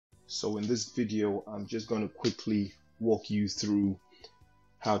So in this video, I'm just going to quickly walk you through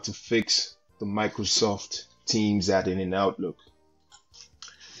how to fix the Microsoft Teams add-in in Outlook.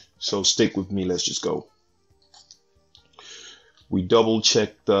 So stick with me, let's just go. We double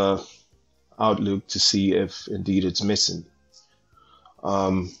check the Outlook to see if indeed it's missing.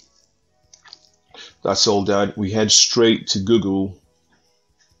 That's all done. We head straight to Google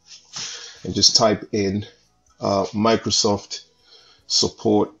and just type in Microsoft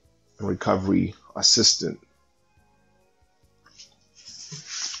Support and Recovery Assistant.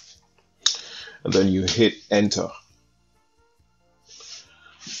 And then you hit enter.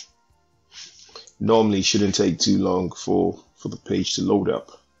 Normally it shouldn't take too long for the page to load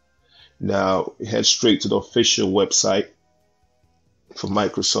up. Now head straight to the official website for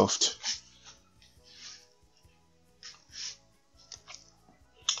Microsoft.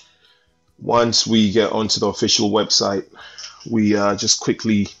 Once we get onto the official website, we just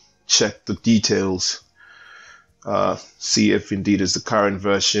quickly check the details, see if indeed it's the current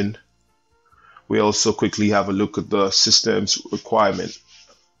version. We also quickly have a look at the system's requirement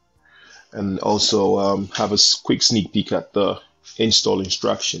and also have a quick sneak peek at the install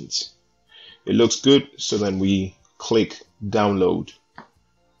instructions. It looks good, so then we click download.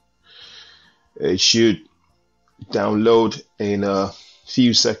 It should download in a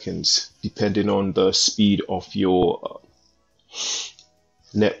few seconds depending on the speed of your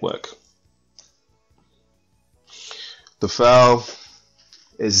network. The file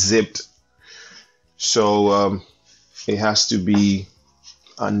is zipped, so it has to be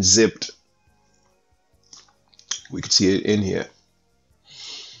unzipped. We can see it in here.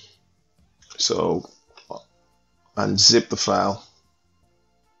 So unzip the file.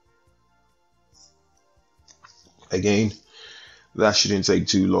 Again, that shouldn't take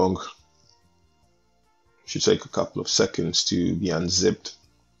too long. Should take a couple of seconds to be unzipped.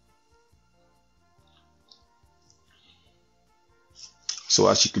 So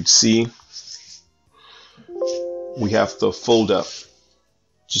as you can see, we have the folder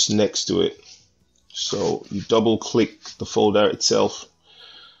just next to it. So you double click the folder itself,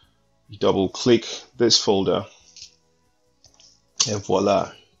 you double click this folder, and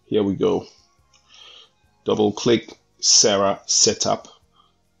voila, here we go. Double click Sarah Setup,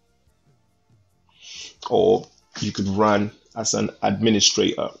 or you could run as an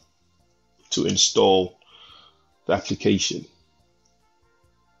administrator to install the application.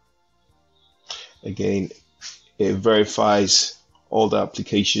 Again, it verifies all the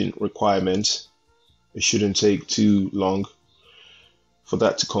application requirements. It shouldn't take too long for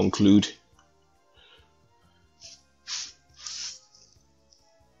that to conclude.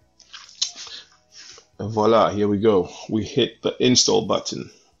 And voila, here we go. We hit the install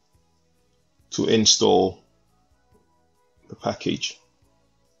button to install the package.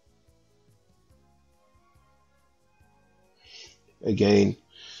 Again,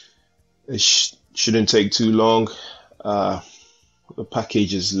 it shouldn't take too long. The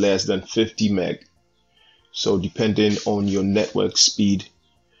package is less than 50 meg. So depending on your network speed,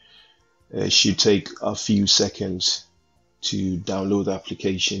 it should take a few seconds to download the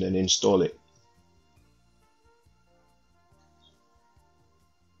application and install it.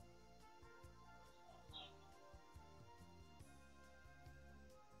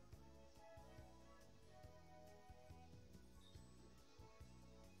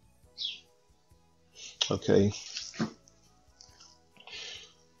 Okay,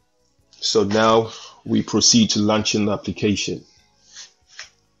 so now we proceed to launching the application.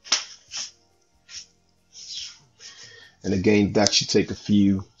 And again, that should take a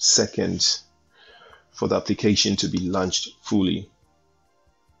few seconds for the application to be launched fully.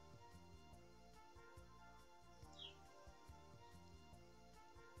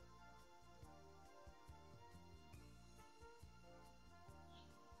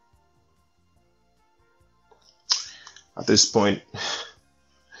 At this point,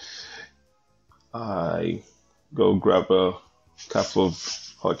 I go grab a cup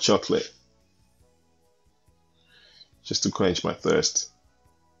of hot chocolate just to quench my thirst.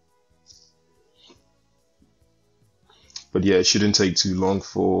 But yeah, it shouldn't take too long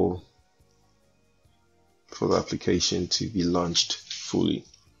for the application to be launched fully.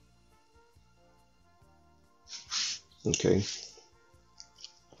 Okay,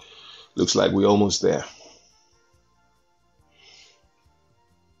 looks like we're almost there.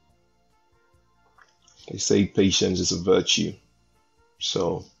 They say patience is a virtue,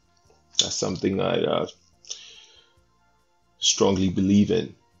 so that's something I strongly believe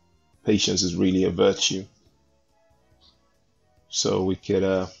in. Patience is really a virtue. So we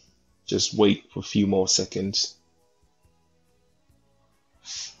could just wait for a few more seconds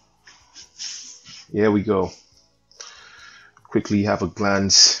here we go. Quickly have a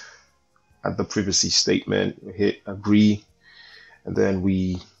glance at the privacy statement, hit agree, and then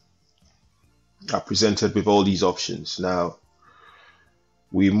we are presented with all these options. Now,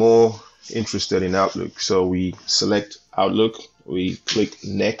 we're more interested in Outlook, so we select Outlook, we click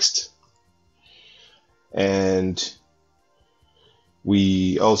next, and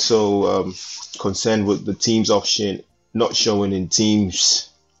we also concerned with the Teams option not showing in Teams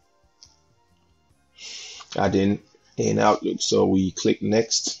Addin in Outlook, so we click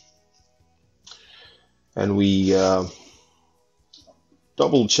next, and we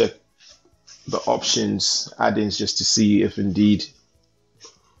double check the options add-ins just to see if indeed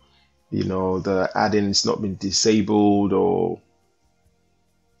the add-in's not been disabled or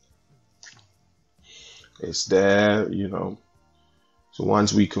it's there. So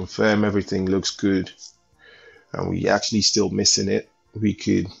once we confirm everything looks good and we actually still missing it, we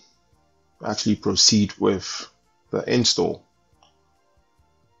could actually proceed with the install.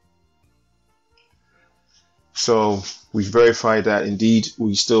 So we verified that indeed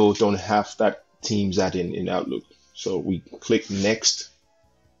we still don't have that Teams add-in in Outlook. So we click next.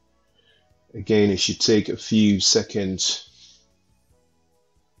 Again, it should take a few seconds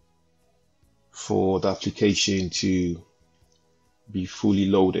for the application to be fully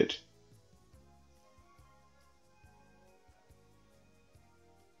loaded.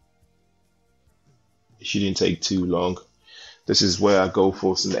 It shouldn't take too long. This is where I go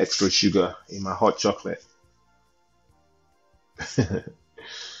for some extra sugar in my hot chocolate.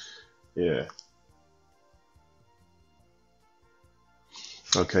 Yeah.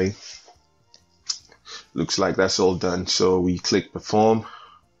 Okay. Looks like that's all done. So we click perform.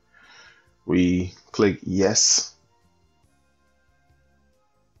 We click yes.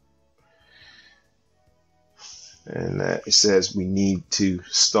 And it says we need to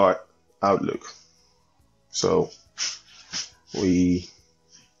start Outlook. So we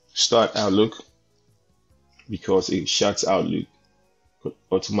start Outlook because it shuts Outlook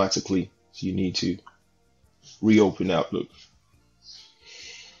automatically. So you need to reopen Outlook.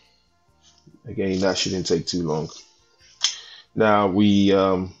 Again, that shouldn't take too long. Now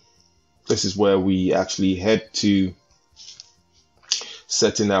this is where we actually head to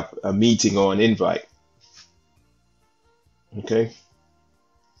setting up a meeting or an invite. Okay,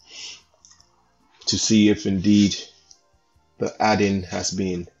 to see if indeed the add-in has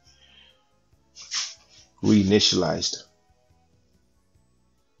been reinitialized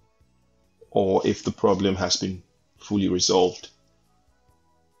or if the problem has been fully resolved.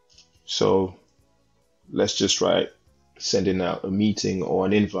 So let's just try sending out a meeting or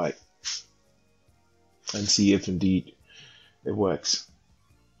an invite and see if indeed it works.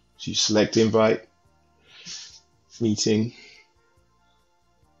 So you select invite, meeting.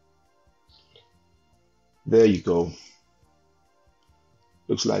 There you go.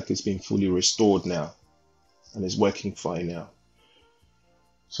 Looks like it's been fully restored now and it's working fine now.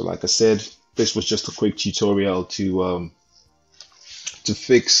 So like I said, this was just a quick tutorial to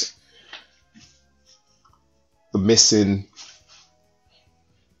fix the missing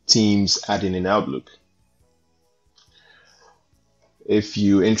Teams add-in in Outlook. If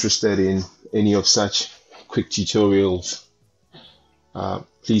you're interested in any of such quick tutorials,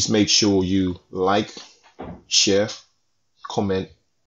 please make sure you like, share, comment,